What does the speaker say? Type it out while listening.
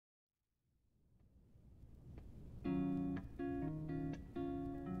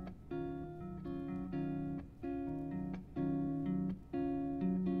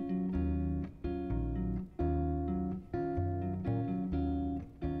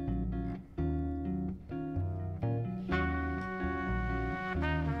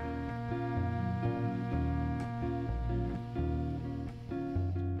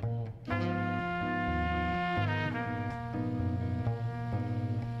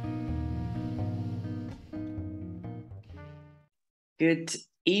Good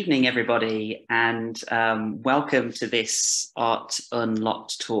evening, everybody, and welcome to this Art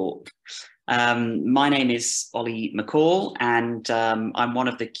Unlocked talk. My name is Oli McCall, and I'm one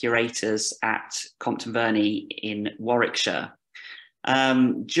of the curators at Compton Verney in Warwickshire.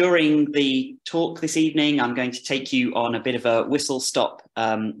 During the talk this evening, I'm going to take you on a bit of a whistle-stop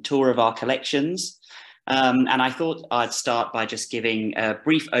tour of our collections. And I thought I'd start by just giving a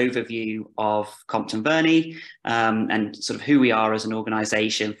brief overview of Compton Verney and sort of who we are as an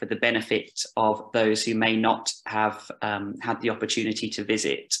organisation for the benefit of those who may not have had the opportunity to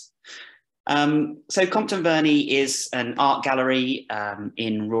visit. So Compton Verney is an art gallery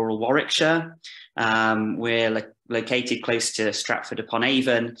in rural Warwickshire. We're located close to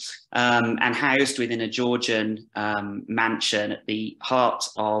Stratford-upon-Avon and housed within a Georgian mansion at the heart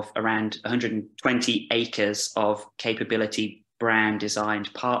of around 120 acres of capability brown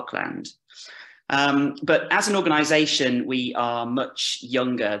designed parkland. But as an organisation, we are much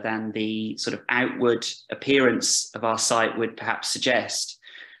younger than the sort of outward appearance of our site would perhaps suggest.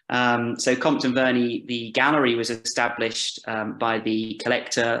 So Compton Verney, the gallery, was established by the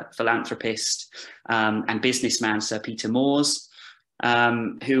collector, philanthropist and businessman Sir Peter Moores,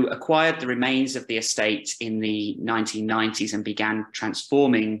 who acquired the remains of the estate in the 1990s and began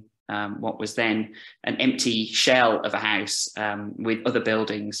transforming what was then an empty shell of a house with other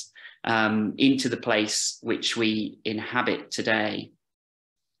buildings into the place which we inhabit today.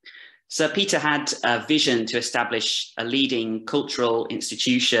 Sir Peter had a vision to establish a leading cultural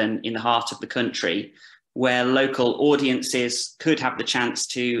institution in the heart of the country where local audiences could have the chance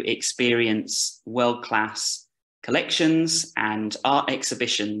to experience world-class collections and art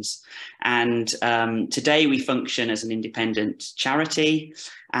exhibitions. And today we function as an independent charity,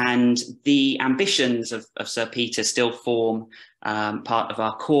 and the ambitions of Sir Peter still form part of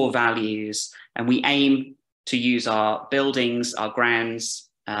our core values. And we aim to use our buildings, our grounds,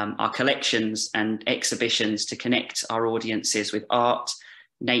 our collections and exhibitions to connect our audiences with art,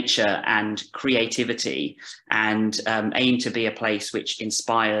 nature and creativity, and aim to be a place which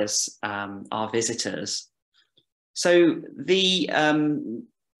inspires our visitors. So the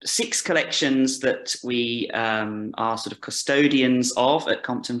 6 collections that we are sort of custodians of at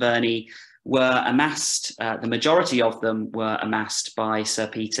Compton Verney were amassed, the majority of them were amassed by Sir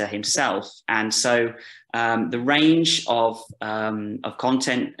Peter himself. And so the range of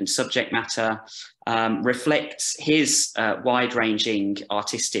content and subject matter reflects his wide-ranging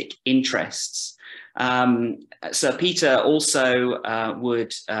artistic interests. Sir Peter also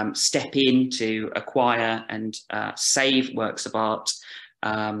would step in to acquire and save works of art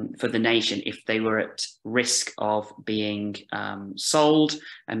for the nation if they were at risk of being sold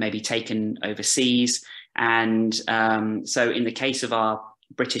and maybe taken overseas. And so in the case of our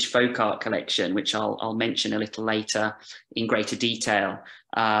British folk art collection, which I'll mention a little later in greater detail,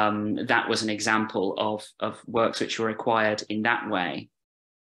 that was an example of works which were acquired in that way.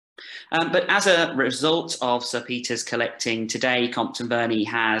 But as a result of Sir Peter's collecting, today Compton Verney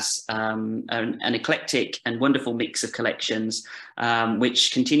has an eclectic and wonderful mix of collections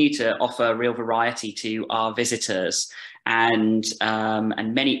which continue to offer real variety to our visitors and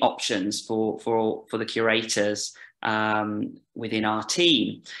many options for the curators within our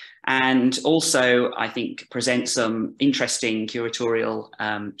team. And also, I think, present some interesting curatorial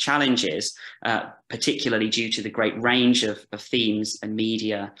challenges, particularly due to the great range of themes and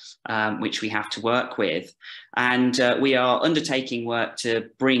media which we have to work with. And we are undertaking work to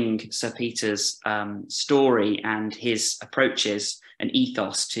bring Sir Peter's story and his approaches and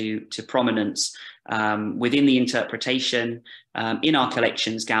ethos to prominence within the interpretation in our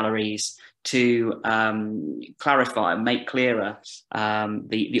collections galleries, to clarify and make clearer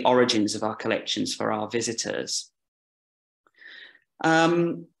the origins of our collections for our visitors.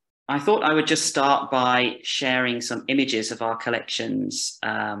 I thought I would just start by sharing some images of our collections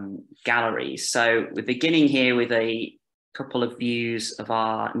galleries. So we're beginning here with a couple of views of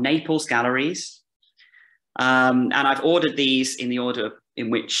our Naples galleries. And I've ordered these in the order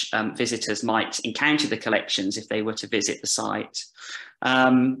in which visitors might encounter the collections if they were to visit the site.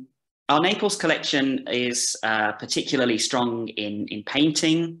 Our Naples collection is particularly strong in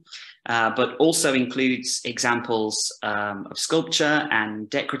painting, but also includes examples of sculpture and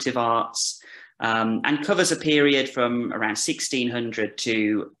decorative arts, and covers a period from around 1600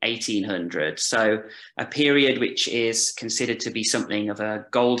 to 1800. So a period which is considered to be something of a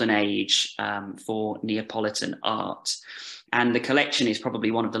golden age for Neapolitan art. And the collection is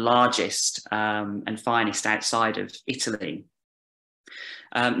probably one of the largest and finest outside of Italy.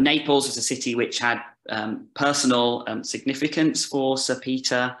 Naples was a city which had personal significance for Sir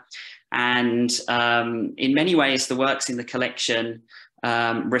Peter, And in many ways, the works in the collection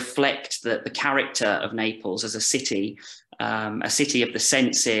reflect the character of Naples as a city of the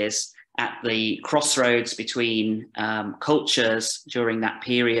senses, at the crossroads between cultures during that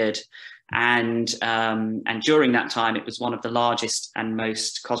period. And during that time, it was one of the largest and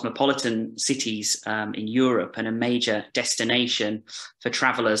most cosmopolitan cities in Europe, and a major destination for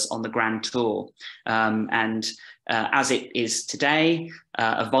travelers on the Grand Tour. As it is today,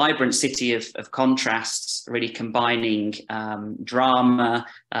 a vibrant city of contrasts, really combining drama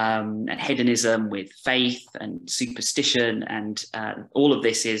and hedonism with faith and superstition, and all of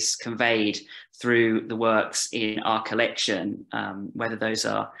this is conveyed through the works in our collection, whether those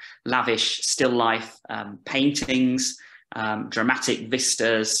are lavish still life paintings, dramatic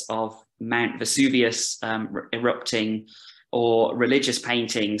vistas of Mount Vesuvius erupting, or religious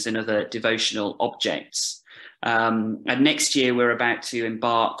paintings and other devotional objects. And next year, we're about to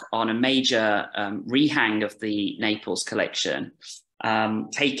embark on a major rehang of the Naples collection,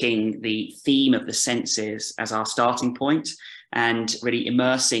 taking the theme of the senses as our starting point, and really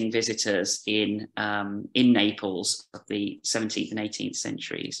immersing visitors in Naples of the 17th and 18th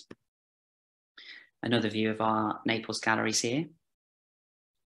centuries. Another view of our Naples galleries here.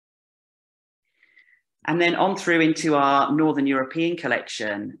 And then on through into our Northern European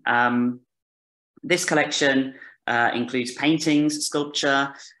collection. This collection includes paintings,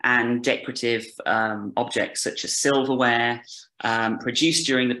 sculpture, and decorative objects such as silverware, produced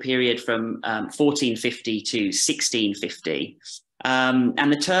during the period from 1450 to 1650.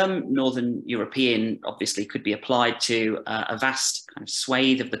 And the term Northern European obviously could be applied to a vast kind of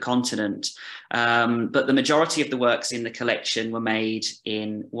swathe of the continent, but the majority of the works in the collection were made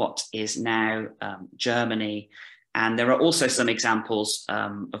in what is now Germany. And there are also some examples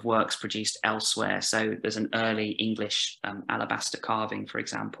of works produced elsewhere. So there's an early English alabaster carving, for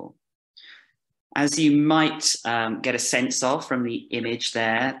example. As you might get a sense of from the image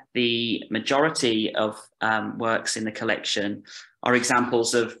there, the majority of works in the collection are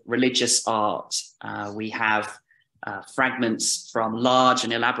examples of religious art. We have fragments from large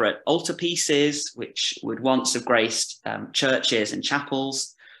and elaborate altarpieces, which would once have graced churches and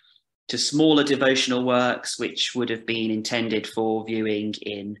chapels, to smaller devotional works, which would have been intended for viewing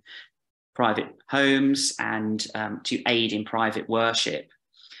in private homes and to aid in private worship.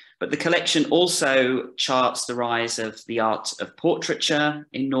 But the collection also charts the rise of the art of portraiture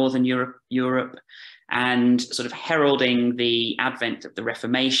in Northern Europe, and sort of heralding the advent of the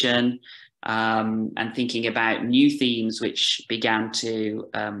Reformation, and thinking about new themes which began to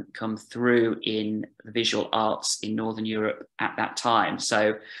come through in the visual arts in Northern Europe at that time.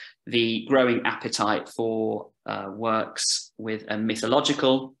 So the growing appetite for works with a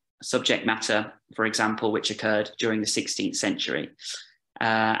mythological subject matter, for example, which occurred during the 16th century.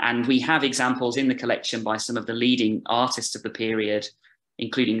 And we have examples in the collection by some of the leading artists of the period,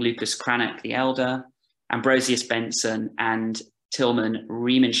 including Lucas Cranach the Elder, Ambrosius Benson, and Tilman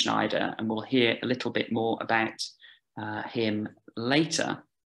Riemenschneider, and we'll hear a little bit more about him later.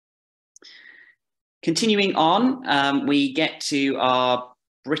 Continuing on, we get to our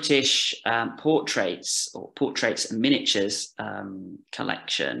British portraits, or portraits and miniatures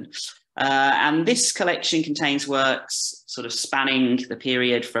collection. And this collection contains works sort of spanning the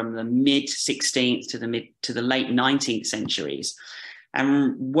period from the mid 16th to the late 19th centuries,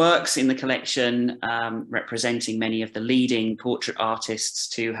 and works in the collection representing many of the leading portrait artists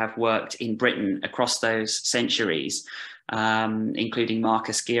to have worked in Britain across those centuries, including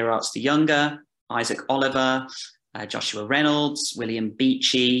Marcus Geraerts the Younger, Isaac Oliver, Joshua Reynolds, William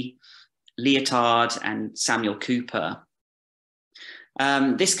Beechey, Leotard, and Samuel Cooper.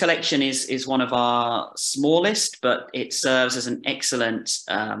 This collection is one of our smallest, but it serves as an excellent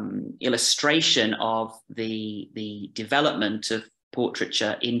illustration of the development of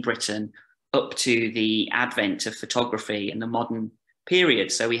portraiture in Britain up to the advent of photography in the modern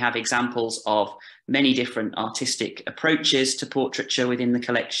period. So we have examples of many different artistic approaches to portraiture within the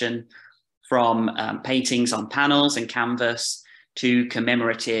collection, from paintings on panels and canvas to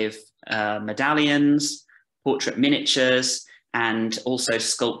commemorative medallions, portrait miniatures, and also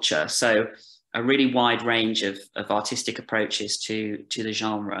sculpture. So a really wide range of artistic approaches to the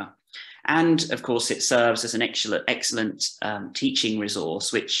genre. And of course, it serves as an excellent teaching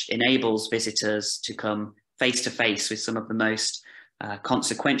resource, which enables visitors to come face to face with some of the most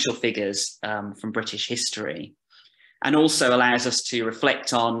consequential figures from British history, and also allows us to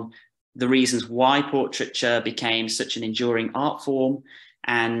reflect on the reasons why portraiture became such an enduring art form,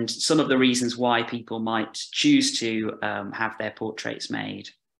 and some of the reasons why people might choose to have their portraits made.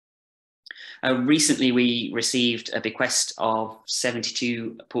 Recently, we received a bequest of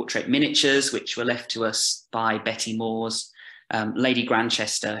 72 portrait miniatures, which were left to us by Betty Moore's Lady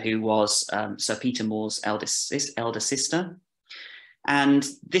Grantchester, who was Sir Peter Moore's elder sister. And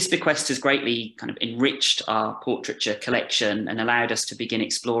this bequest has greatly kind of enriched our portraiture collection and allowed us to begin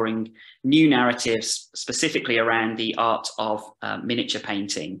exploring new narratives, specifically around the art of miniature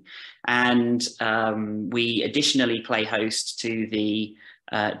painting. And we additionally play host to the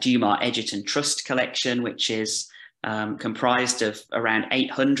Dumas Egerton Trust collection, which is comprised of around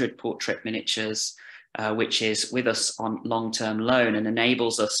 800 portrait miniatures, which is with us on long-term loan and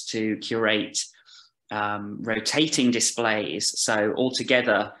enables us to curate rotating displays. So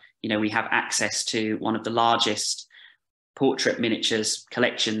altogether, we have access to one of the largest portrait miniatures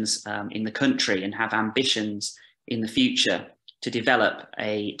collections in the country, and have ambitions in the future to develop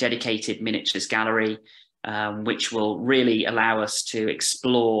a dedicated miniatures gallery, which will really allow us to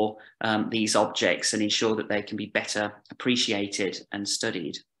explore these objects and ensure that they can be better appreciated and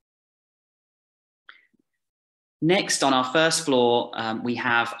studied. Next, on our first floor, we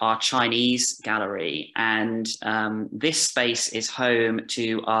have our Chinese gallery, and this space is home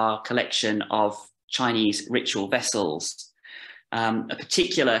to our collection of Chinese ritual vessels, a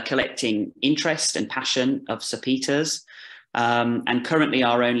particular collecting interest and passion of Sir Peter's, and currently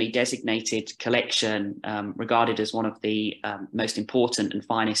our only designated collection, regarded as one of the most important and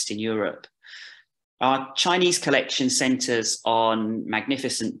finest in Europe. Our Chinese collection centres on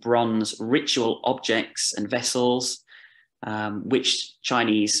magnificent bronze ritual objects and vessels, which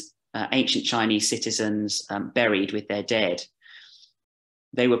ancient Chinese citizens buried with their dead.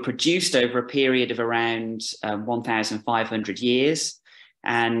 They were produced over a period of around 1,500 years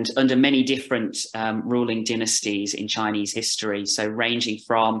and under many different ruling dynasties in Chinese history. So ranging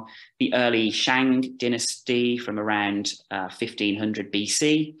from the early Shang dynasty from around 1500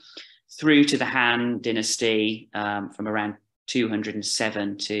 BC, through to the Han dynasty from around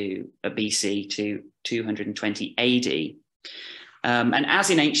 207 BC to 220 AD. And as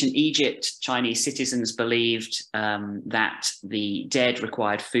in ancient Egypt, Chinese citizens believed that the dead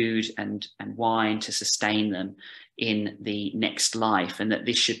required food and wine to sustain them in the next life, and that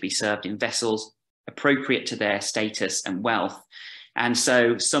this should be served in vessels appropriate to their status and wealth. And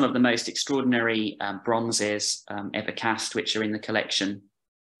so some of the most extraordinary bronzes ever cast, which are in the collection,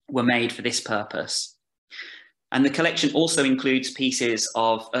 were made for this purpose. And the collection also includes pieces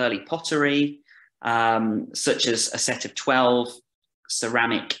of early pottery, such as a set of 12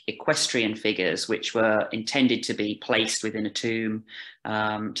 ceramic equestrian figures, which were intended to be placed within a tomb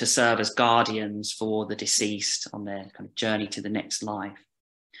to serve as guardians for the deceased on their kind of journey to the next life.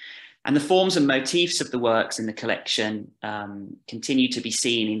 And the forms and motifs of the works in the collection continue to be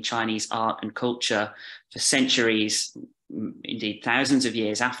seen in Chinese art and culture for centuries, indeed thousands of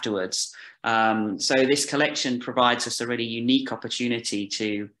years afterwards. So this collection provides us a really unique opportunity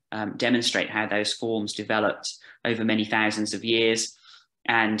to demonstrate how those forms developed over many thousands of years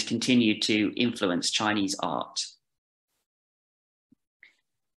and continued to influence Chinese art.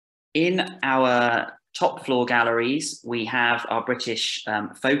 In our top floor galleries, we have our British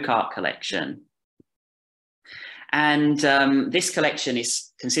folk art collection. And this collection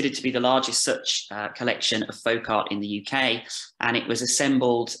is considered to be the largest such collection of folk art in the UK. And it was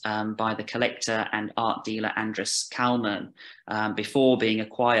assembled by the collector and art dealer Andrus Kalman before being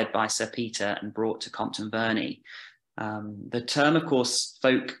acquired by Sir Peter and brought to Compton Verney. The term, of course,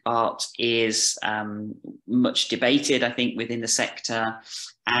 folk art is much debated, I think, within the sector.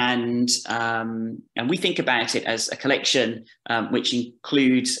 And we think about it as a collection which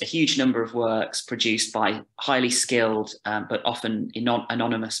includes a huge number of works produced by highly skilled but often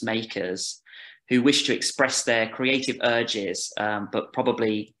anonymous makers who wish to express their creative urges but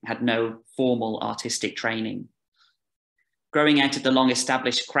probably had no formal artistic training. Growing out of the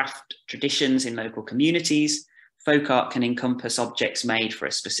long-established craft traditions in local communities, folk art can encompass objects made for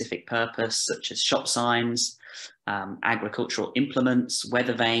a specific purpose, such as shop signs, agricultural implements,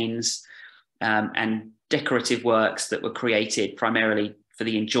 weather vanes, and decorative works that were created primarily for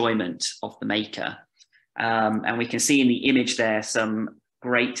the enjoyment of the maker. And we can see in the image there some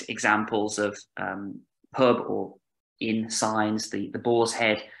great examples of pub or inn signs, the boar's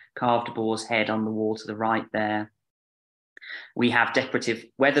head, carved boar's head on the wall to the right there. We have decorative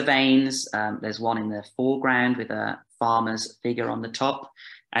weather vanes. There's one in the foreground with a farmer's figure on the top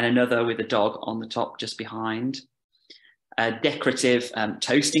and another with a dog on the top just behind. A decorative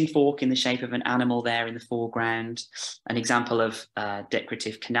toasting fork in the shape of an animal there in the foreground. An example of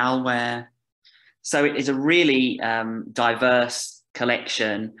decorative canalware. So it is a really diverse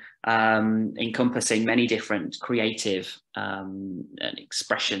collection encompassing many different creative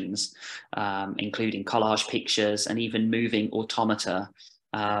expressions, including collage pictures and even moving automata,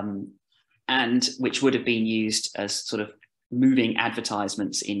 and which would have been used as sort of moving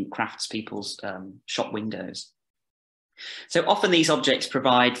advertisements in craftspeople's shop windows. So often these objects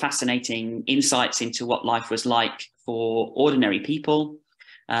provide fascinating insights into what life was like for ordinary people,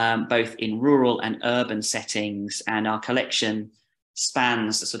 both in rural and urban settings, and our collection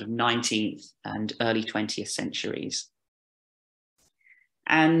spans the sort of 19th and early 20th centuries.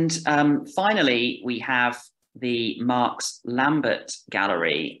 And finally, we have the Marks Lambert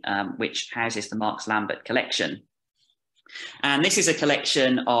Gallery, which houses the Marks Lambert collection. And this is a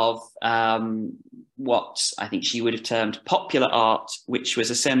collection of what I think she would have termed popular art, which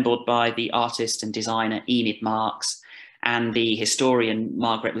was assembled by the artist and designer Enid Marks and the historian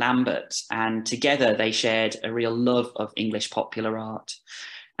Margaret Lambert. And together they shared a real love of English popular art.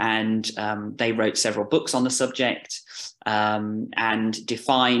 And they wrote several books on the subject and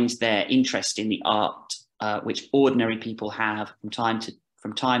defined their interest in the art which ordinary people have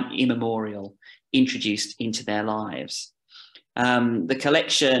from time immemorial introduced into their lives. The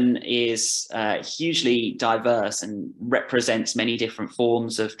collection is hugely diverse and represents many different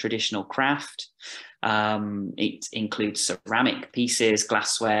forms of traditional craft. It includes ceramic pieces,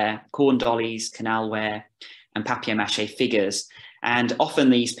 glassware, corn dollies, canalware, and papier-mâché figures. And often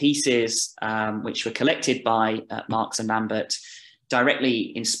these pieces, which were collected by Marks and Lambert,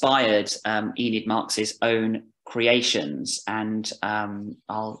 directly inspired Enid Marks's own creations. And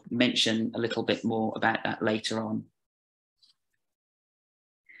I'll mention a little bit more about that later on.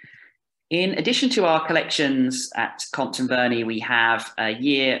 In addition to our collections at Compton Verney, we have a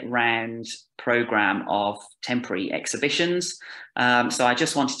year-round programme of temporary exhibitions. So I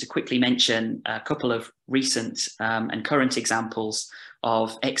just wanted to quickly mention a couple of recent and current examples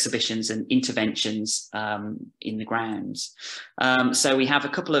of exhibitions and interventions in the grounds. So we have a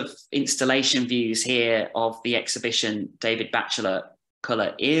couple of installation views here of the exhibition David Batchelor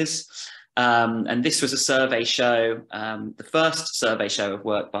Colour Is. And this was a survey show, the first survey show of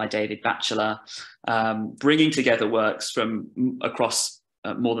work by David Batchelor, bringing together works from across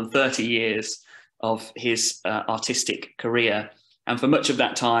more than 30 years of his artistic career. And for much of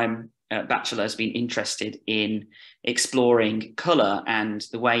that time, Batchelor has been interested in exploring colour and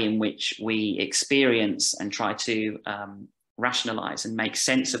the way in which we experience and try to rationalise and make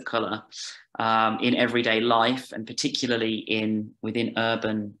sense of colour in everyday life, and particularly within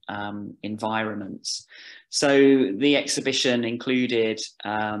urban environments. So the exhibition included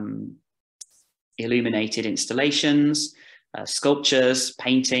illuminated installations, sculptures,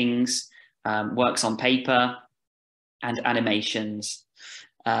 paintings, works on paper, and animations,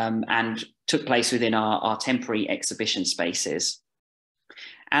 and took place within our temporary exhibition spaces.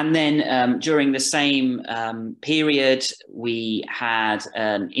 And then during the same period, we had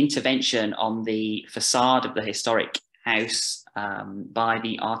an intervention on the facade of the historic house by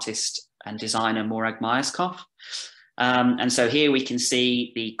the artist and designer Morag Myerscough. And so here we can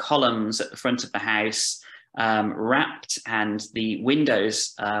see the columns at the front of the house wrapped, and the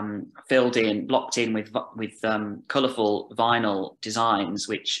windows blocked in with colourful vinyl designs,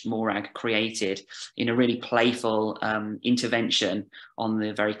 which Morag created in a really playful intervention on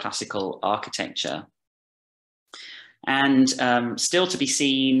the very classical architecture. And still to be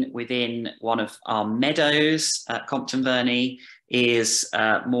seen within one of our meadows at Compton Verney is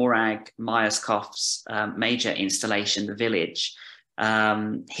Morag Myerscough's major installation, The Village.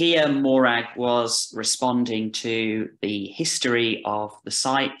 Here, Morag was responding to the history of the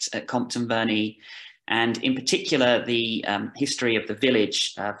site at Compton Verney, and in particular the history of the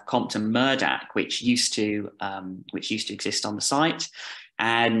village of Compton Murdoch, which used to exist on the site,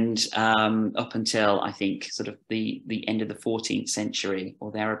 and up until I think sort of the end of the 14th century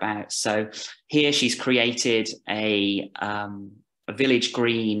or thereabouts. So here she's created a village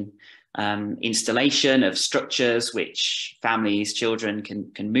green installation of structures which families, children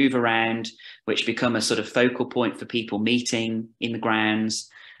can move around, which become a sort of focal point for people meeting in the grounds,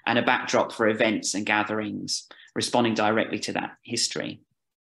 and a backdrop for events and gatherings, responding directly to that history.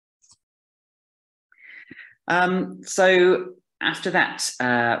 So after that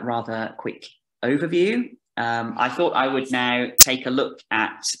rather quick overview, I thought I would now take a look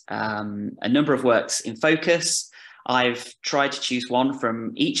at a number of works in focus. I've tried to choose one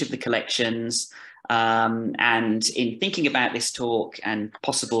from each of the collections, and in thinking about this talk and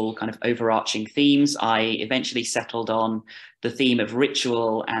possible kind of overarching themes, I eventually settled on the theme of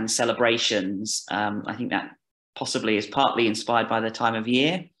ritual and celebrations. I think that possibly is partly inspired by the time of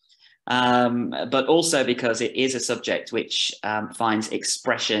year. but also because it is a subject which finds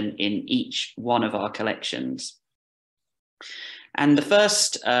expression in each one of our collections. And the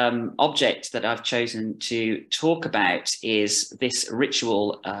first object that I've chosen to talk about is this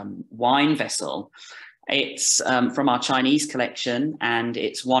ritual wine vessel. It's from our Chinese collection, and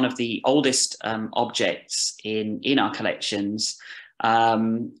it's one of the oldest objects in our collections.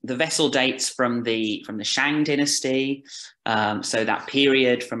 The vessel dates from the Shang dynasty, so that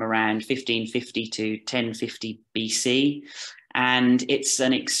period from around 1550 to 1050 BC. And it's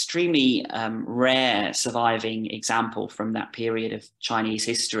an extremely rare surviving example from that period of Chinese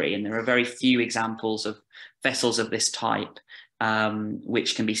history. And there are very few examples of vessels of this type,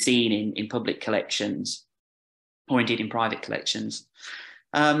 which can be seen in public collections, or indeed in private collections.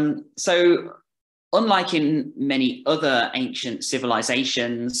 So unlike in many other ancient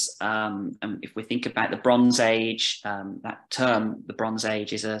civilizations, if we think about the Bronze Age, that term, the Bronze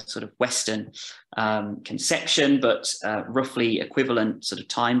Age, is a sort of Western conception, but roughly equivalent sort of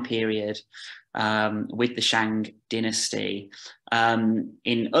time period with the Shang dynasty.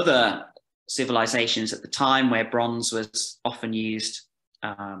 In other civilizations at the time, where bronze was often used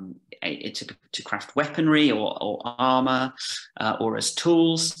to craft weaponry or armor or as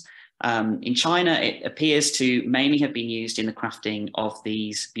tools, in China, it appears to mainly have been used in the crafting of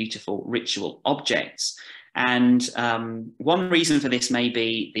these beautiful ritual objects. And one reason for this may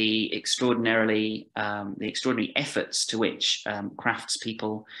be the extraordinary efforts to which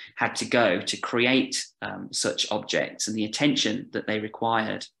craftspeople had to go to create such objects, and the attention that they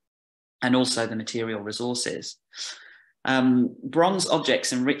required, and also the material resources. Bronze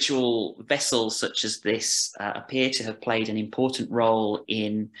objects and ritual vessels such as this appear to have played an important role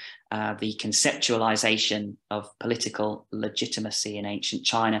in the conceptualization of political legitimacy in ancient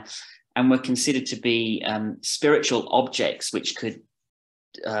China, and were considered to be spiritual objects which could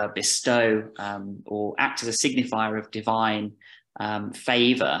bestow or act as a signifier of divine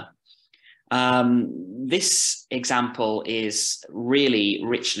favor. This example is really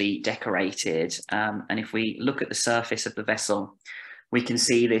richly decorated, and if we look at the surface of the vessel, we can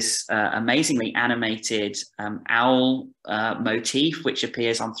see this amazingly animated owl motif, which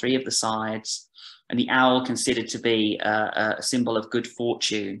appears on 3 of the sides, and the owl considered to be a symbol of good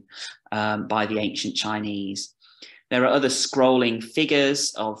fortune by the ancient Chinese. There are other scrolling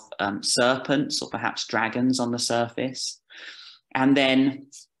figures of serpents or perhaps dragons on the surface, and then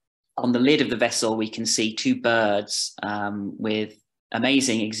on the lid of the vessel, we can see 2 birds with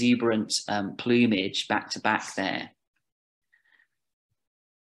amazing exuberant plumage back to back there.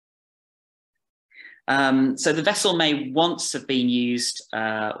 So the vessel may once have been used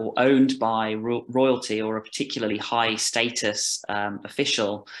or owned by royalty or a particularly high status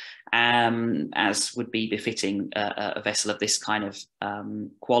official, as would be befitting a vessel of this kind of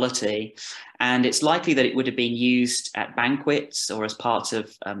quality. And it's likely that it would have been used at banquets or as part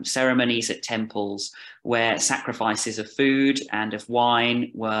of ceremonies at temples, where sacrifices of food and of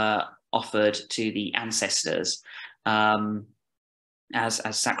wine were offered to the ancestors as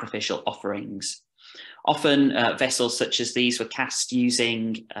sacrificial offerings. Often vessels such as these were cast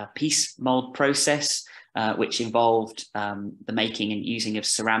using a piece mold process, which involved the making and using of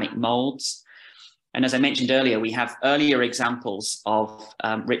ceramic molds. And as I mentioned earlier, we have earlier examples of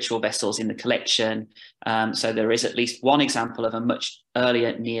ritual vessels in the collection. So there is at least one example of a much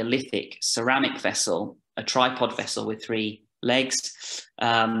earlier Neolithic ceramic vessel, a tripod vessel with 3 legs,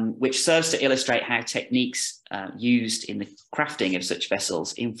 which serves to illustrate how techniques used in the crafting of such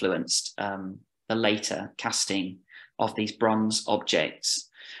vessels influenced the later casting of these bronze objects.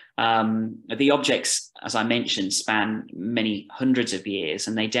 The objects, as I mentioned, span many hundreds of years,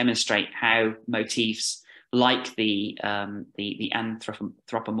 and they demonstrate how motifs like the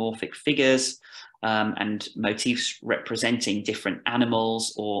anthropomorphic figures and motifs representing different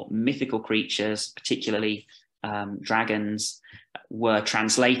animals or mythical creatures, particularly dragons, were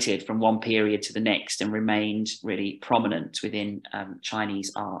translated from one period to the next and remained really prominent within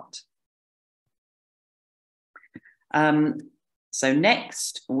Chinese art. So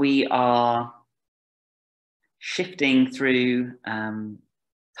next we are shifting through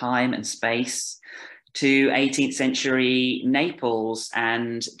time and space to 18th century Naples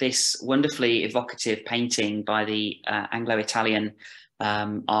and this wonderfully evocative painting by the Anglo-Italian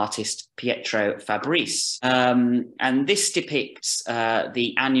artist Pietro Fabrice. And this depicts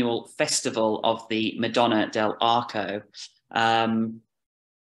the annual festival of the Madonna del Arco.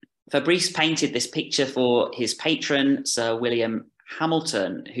 Fabrice painted this picture for his patron, Sir William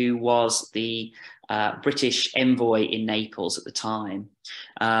Hamilton, who was the British envoy in Naples at the time.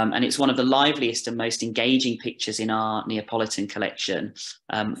 And it's one of the liveliest and most engaging pictures in our Neapolitan collection,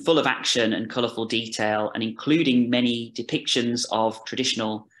 full of action and colourful detail, and including many depictions of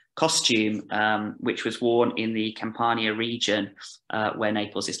traditional costume, which was worn in the Campania region where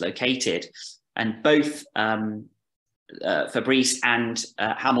Naples is located. And both Fabrice and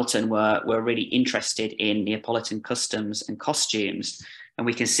Hamilton were really interested in Neapolitan customs and costumes. And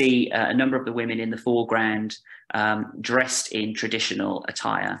we can see a number of the women in the foreground dressed in traditional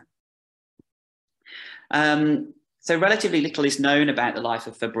attire. So relatively little is known about the life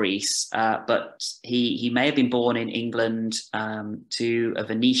of Fabrice, but he may have been born in England to a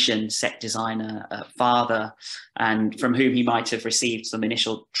Venetian set designer father, and from whom he might have received some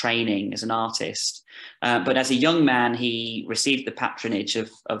initial training as an artist. But as a young man, he received the patronage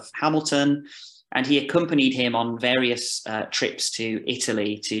of Hamilton, and he accompanied him on various trips to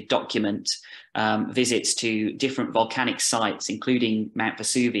Italy to document visits to different volcanic sites, including Mount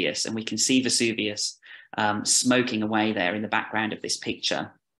Vesuvius. And we can see Vesuvius smoking away there in the background of this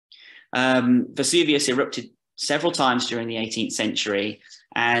picture. Vesuvius erupted several times during the 18th century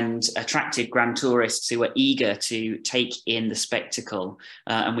and attracted grand tourists who were eager to take in the spectacle.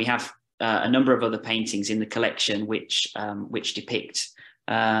 And we have a number of other paintings in the collection which depict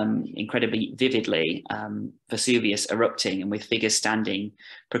incredibly vividly Vesuvius erupting, and with figures standing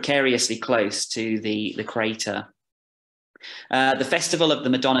precariously close to the crater. The Festival of the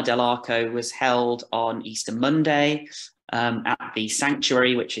Madonna dell'Arco was held on Easter Monday at the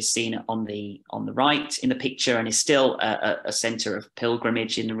sanctuary, which is seen on the right in the picture, and is still a centre of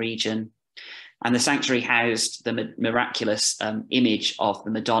pilgrimage in the region. And the sanctuary housed the miraculous image of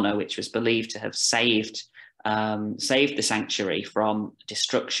the Madonna, which was believed to have saved the sanctuary from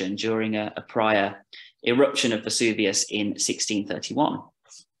destruction during a prior eruption of Vesuvius in 1631.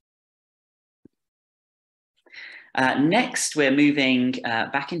 Next, we're moving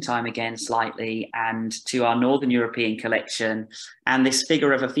back in time again slightly and to our Northern European collection, and this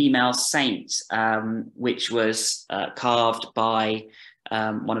figure of a female saint, which was carved by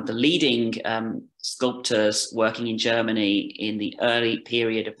one of the leading sculptors working in Germany in the early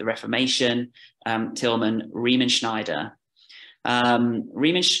period of the Reformation, Tilman Riemenschneider.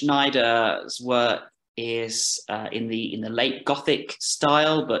 Riemenschneider's work is in the late Gothic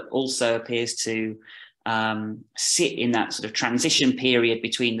style, but also appears to sit in that sort of transition period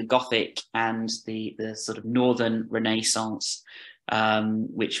between the Gothic and the sort of Northern Renaissance,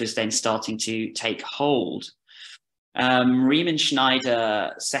 which was then starting to take hold.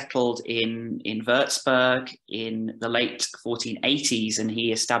 Riemenschneider settled in Würzburg in the late 1480s, and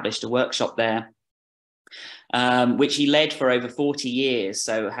he established a workshop there, which he led for over 40 years,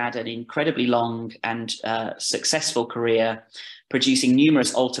 so had an incredibly long and successful career, producing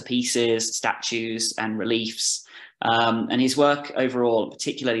numerous altarpieces, statues, and reliefs. And his work overall,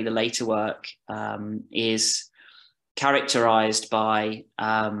 particularly the later work, is characterized by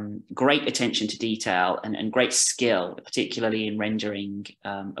great attention to detail and great skill, particularly in rendering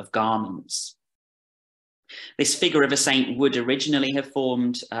of garments. This figure of a saint would originally have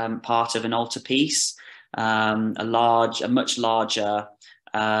formed part of an altarpiece, a much larger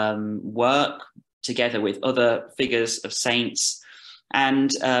work, together with other figures of saints.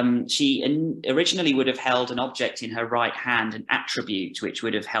 And she originally would have held an object in her right hand, an attribute which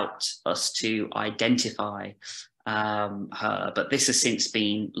would have helped us to identify her, but this has since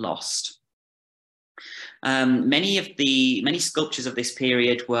been lost. Many sculptures of this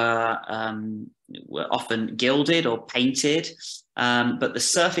period were often gilded or painted, but the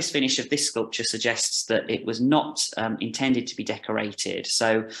surface finish of this sculpture suggests that it was not intended to be decorated.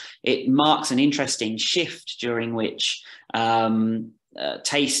 So it marks an interesting shift during which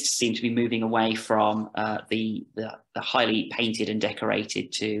tastes seem to be moving away from the highly painted and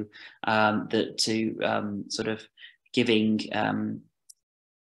decorated to sort of giving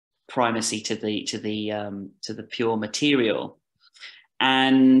primacy to the pure material.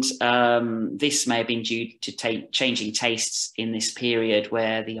 And this may have been due to changing tastes in this period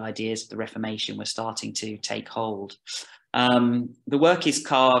where the ideas of the Reformation were starting to take hold. The work is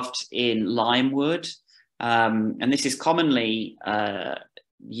carved in lime wood, and this is commonly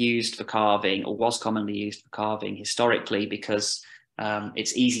used for carving, or was commonly used for carving historically, because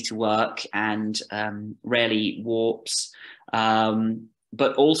it's easy to work and rarely warps.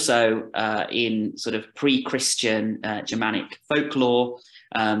 But also in sort of pre-Christian Germanic folklore,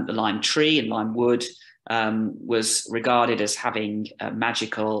 the lime tree and lime wood was regarded as having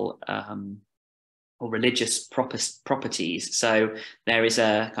magical or religious properties. So there is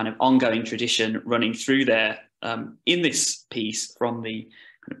a kind of ongoing tradition running through there in this piece from the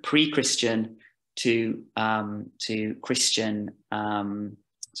kind of pre-Christian to Christian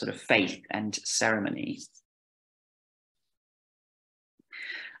sort of faith and ceremony.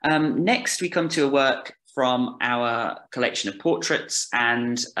 Next, we come to a work from our collection of portraits,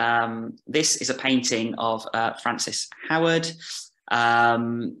 and this is a painting of Frances Howard,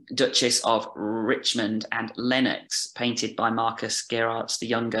 Duchess of Richmond and Lennox, painted by Marcus Gerards the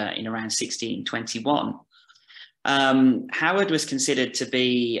Younger in around 1621. Howard was considered to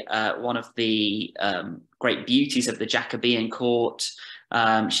be one of the great beauties of the Jacobean court.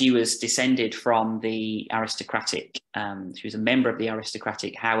 She was descended from the aristocratic, she was a member of the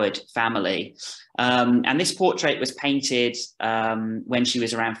aristocratic Howard family. And this portrait was painted when she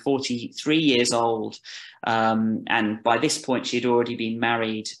was around 43 years old. And by this point, she had already been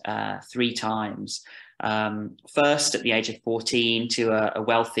married 3 times. First at the age of 14 to a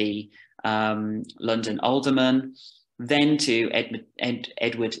wealthy London alderman, then to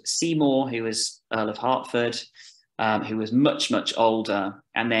Edward Seymour, who was Earl of Hertford, who was much older,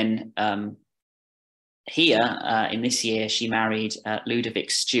 and then here in this year she married Ludovic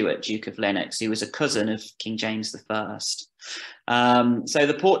Stuart, Duke of Lennox, who was a cousin of King James I. So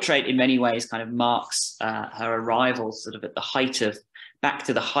the portrait in many ways kind of marks her arrival sort of at the height of, back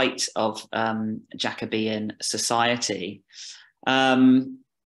to the height of Jacobean society.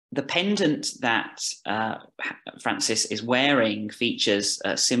 The pendant that Frances is wearing features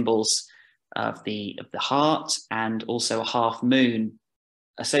symbols of the heart, and also a half moon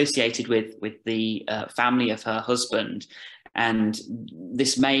associated with the family of her husband. And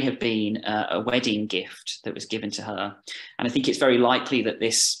this may have been a wedding gift that was given to her. And I think it's very likely that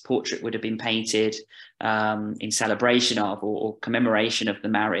this portrait would have been painted in celebration of or commemoration of the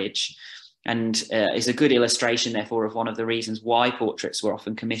marriage, and is a good illustration, therefore, of one of the reasons why portraits were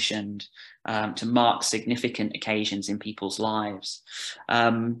often commissioned, to mark significant occasions in people's lives.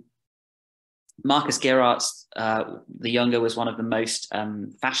 Marcus Gerards the Younger was one of the most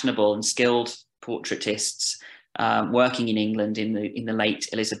fashionable and skilled portraitists working in England in the late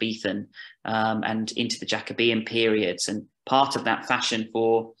Elizabethan and into the Jacobean periods, and part of that fashion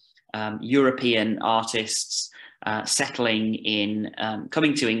for European artists settling in,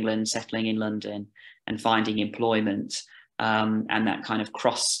 coming to England, settling in London and finding employment, and that kind of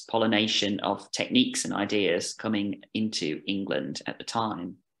cross-pollination of techniques and ideas coming into England at the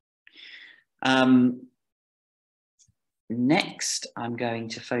time. Next, I'm going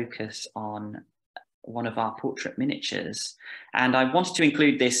to focus on one of our portrait miniatures, and I wanted to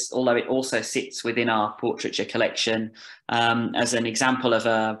include this, although it also sits within our portraiture collection, as an example of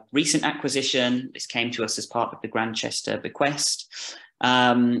a recent acquisition. This came to us as part of the Grantchester bequest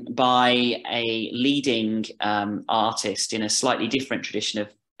by a leading artist in a slightly different tradition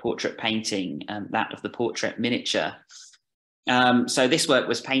of portrait painting, that of the portrait miniature. So this work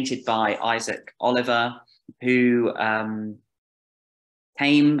was painted by Isaac Oliver, who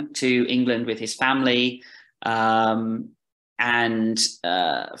came to England with his family and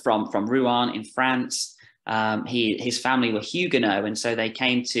from Rouen in France. His family were Huguenot, and so they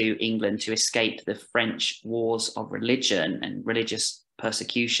came to England to escape the French wars of religion and religious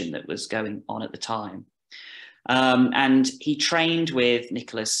persecution that was going on at the time. And he trained with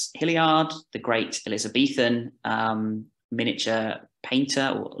Nicholas Hilliard, the great Elizabethan miniature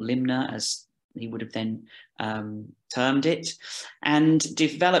painter, or limner as he would have then termed it, and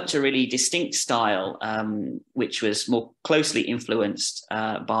developed a really distinct style, which was more closely influenced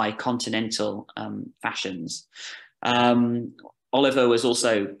by continental fashions. Oliver was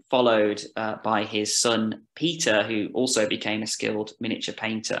also followed by his son Peter, who also became a skilled miniature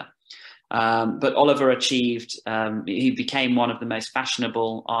painter. But Oliver achieved, he became one of the most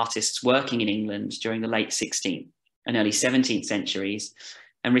fashionable artists working in England during the late 16th and early 17th centuries,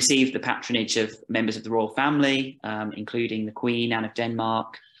 and received the patronage of members of the royal family, including the Queen Anne of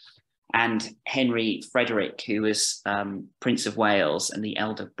Denmark and Henry Frederick, who was Prince of Wales and the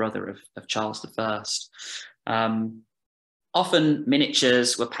elder brother of Charles I. Often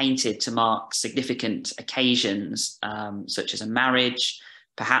miniatures were painted to mark significant occasions, such as a marriage,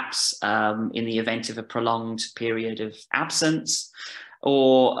 perhaps in the event of a prolonged period of absence,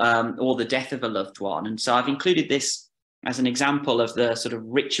 or the death of a loved one. And so I've included this as an example of the sort of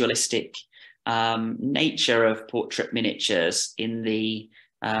ritualistic nature of portrait miniatures, in the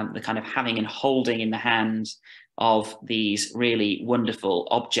kind of having and holding in the hand of these really wonderful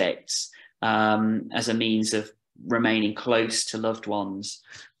objects as a means of remaining close to loved ones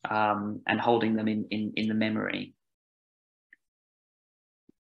and holding them in the memory.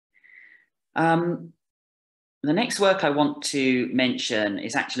 The next work I want to mention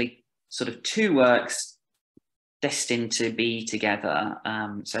is actually sort of 2 works destined to be together.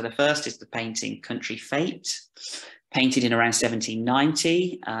 So the first is the painting Country Fate, painted in around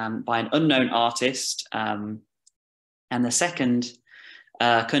 1790 by an unknown artist. And the second,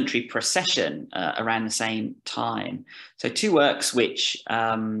 Country Procession, around the same time. So two works which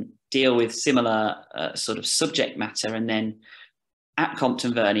deal with similar sort of subject matter, and then at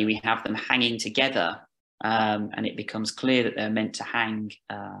Compton Verney we have them hanging together, and it becomes clear that they're meant to hang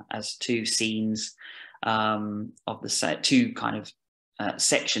as two scenes of the two kind of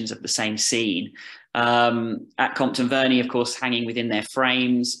sections of the same scene. At Compton Verney, of course, hanging within their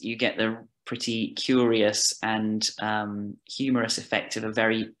frames, you get the pretty curious and humorous effect of a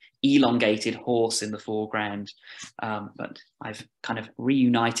very elongated horse in the foreground. But I've kind of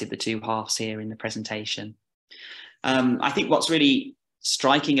reunited the two halves here in the presentation. I think what's really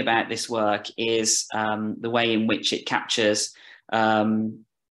striking about this work is the way in which it captures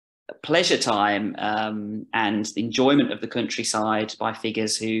pleasure time and the enjoyment of the countryside by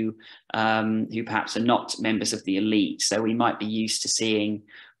figures who perhaps are not members of the elite. So we might be used to seeing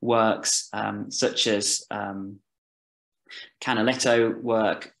works such as Canaletto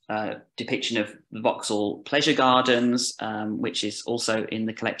work, depiction of the Vauxhall Pleasure Gardens, which is also in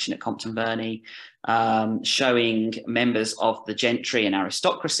the collection at Compton Verney, showing members of the gentry and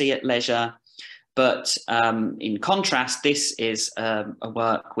aristocracy at leisure. But in contrast, this is a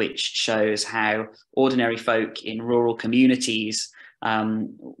work which shows how ordinary folk in rural communities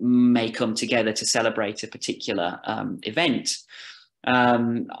may come together to celebrate a particular event.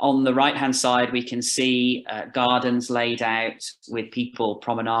 On the right-hand side, we can see gardens laid out with people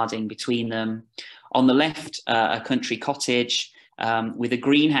promenading between them. On the left, a country cottage with a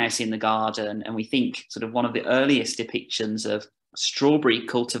greenhouse in the garden, and we think sort of one of the earliest depictions of strawberry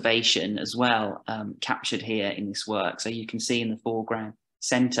cultivation as well, captured here in this work. So you can see in the foreground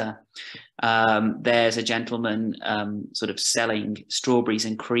centre, there's a gentleman sort of selling strawberries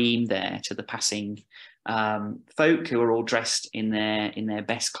and cream there to the passing folk who are all dressed in their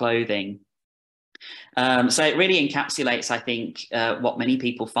best clothing. So it really encapsulates, I think, what many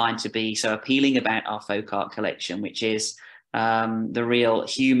people find to be so appealing about our folk art collection, which is the real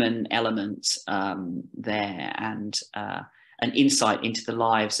human element there, and an insight into the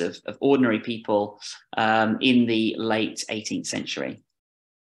lives of ordinary people in the late 18th century.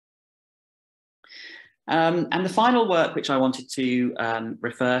 And the final work which I wanted to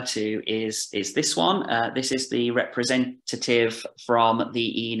refer to is this one. This is the representative from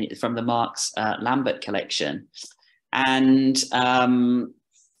the Marx Lambert collection. And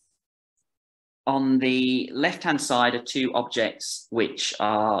on the left-hand side are two objects which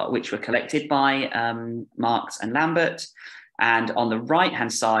were collected by Marx and Lambert. And on the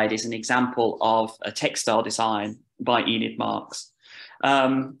right-hand side is an example of a textile design by Enid Marx.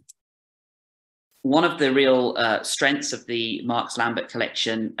 One of the real strengths of the Marx Lambert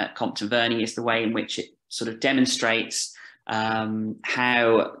collection at Compton Verney is the way in which it sort of demonstrates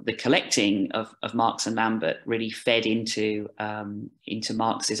how the collecting of Marx and Lambert really fed into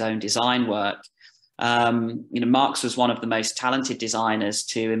Marx's own design work. Marx was one of the most talented designers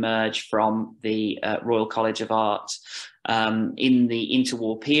to emerge from the Royal College of Art in the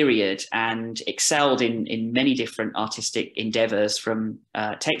interwar period, and excelled in many different artistic endeavours, from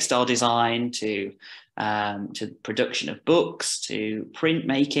textile design to production of books, to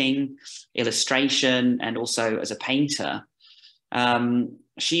printmaking, illustration, and also as a painter.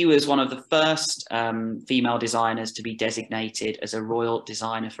 She was one of the first female designers to be designated as a Royal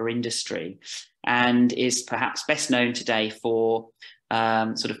Designer for Industry, and is perhaps best known today for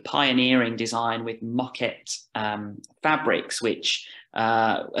sort of pioneering design with moquette fabrics, which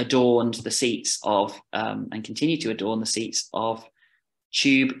adorned the seats of and continue to adorn the seats of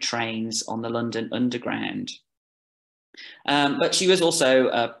tube trains on the London Underground. But she was also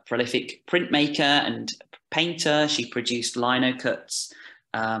a prolific printmaker and painter. She produced lino cuts,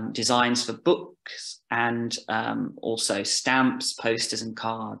 designs for books, and also stamps, posters, and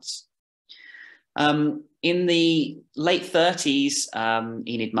cards. In the late 30s,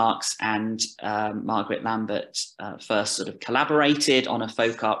 Enid Marx and Margaret Lambert first sort of collaborated on a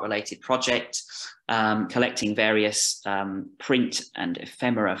folk art related project, collecting various print and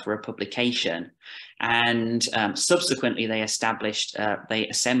ephemera for a publication. And subsequently they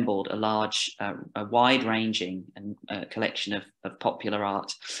assembled a large, a wide ranging collection of popular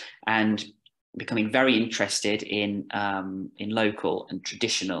art, and becoming very interested in local and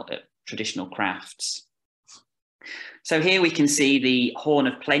traditional crafts. So here we can see the Horn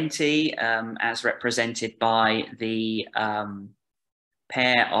of Plenty as represented by the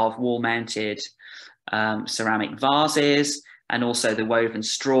pair of wall-mounted ceramic vases, and also the woven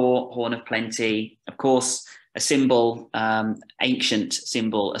straw Horn of Plenty. Of course, a symbol, ancient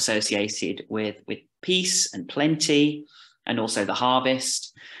symbol associated with peace and plenty, and also the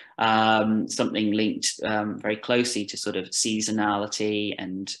harvest. Something linked very closely to sort of seasonality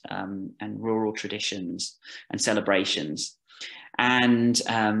and rural traditions and celebrations. And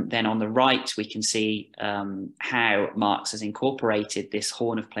then on the right, we can see how Marx has incorporated this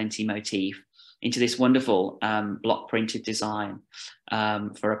Horn of Plenty motif into this wonderful block printed design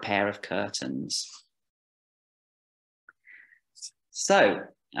for a pair of curtains. So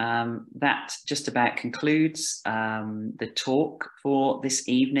that just about concludes the talk for this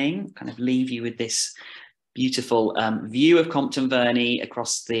evening. Kind of leave you with this beautiful view of Compton Verney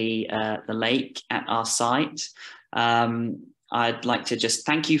across the lake at our site. I'd like to just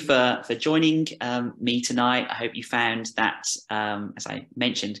thank you for joining me tonight. I hope you found that, as I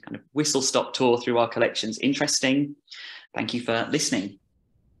mentioned, kind of whistle-stop tour through our collections interesting. Thank you for listening.